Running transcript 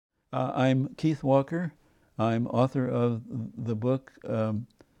I'm Keith Walker. I'm author of the book A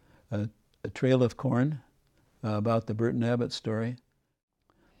Trail of Corn about the Burton Abbott story.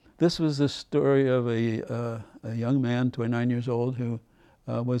 This was the story of a young man, 29 years old, who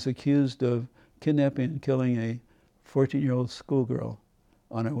was accused of kidnapping and killing a 14-year-old schoolgirl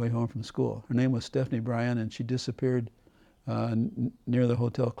on her way home from school. Her name was Stephanie Bryan, and she disappeared near the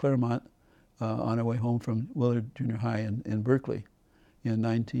Hotel Claremont on her way home from Willard Junior High in Berkeley in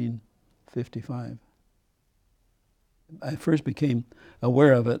 1955. I first became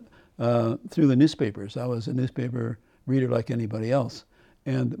aware of it through the newspapers. I was a newspaper reader like anybody else.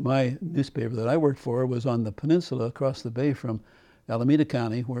 And my newspaper that I worked for was on the peninsula across the bay from Alameda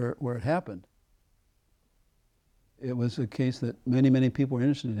County where it happened. It was a case that many people were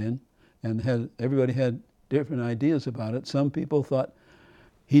interested in, and everybody had different ideas about it. Some people thought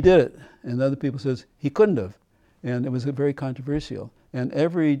he did it, and other people says he couldn't have. And it was very controversial. And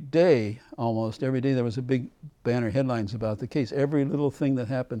every day, almost every day, there was a big banner headlines about the case. Every little thing that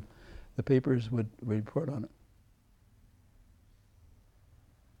happened, the papers would report on it.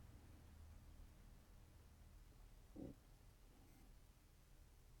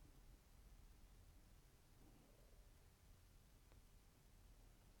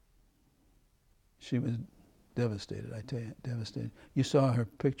 She was devastated, I tell you, devastated. You saw her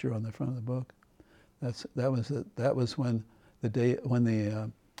picture on the front of the book. That was when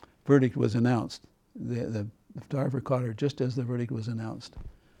the verdict was announced. The photographer caught her just as the verdict was announced.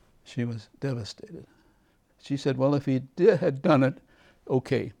 She was devastated. She said, well, if he had done it,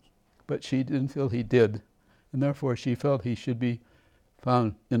 okay. But she didn't feel he did. And therefore she felt he should be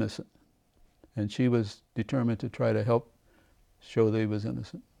found innocent. And she was determined to try to help show that he was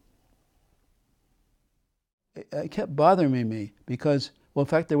innocent. It kept bothering me because, well, in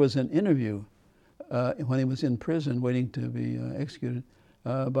fact, there was an interview when he was in prison waiting to be executed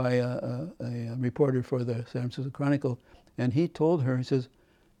by a reporter for the San Francisco Chronicle, and he told her,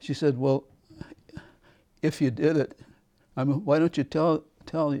 she said, well, if you did it, why don't you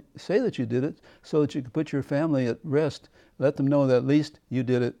say that you did it so that you could put your family at rest, let them know that at least you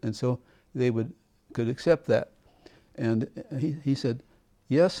did it, and so they could accept that. And he said,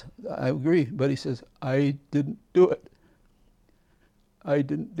 yes, I agree, but he says, I didn't do it. I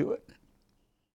didn't do it.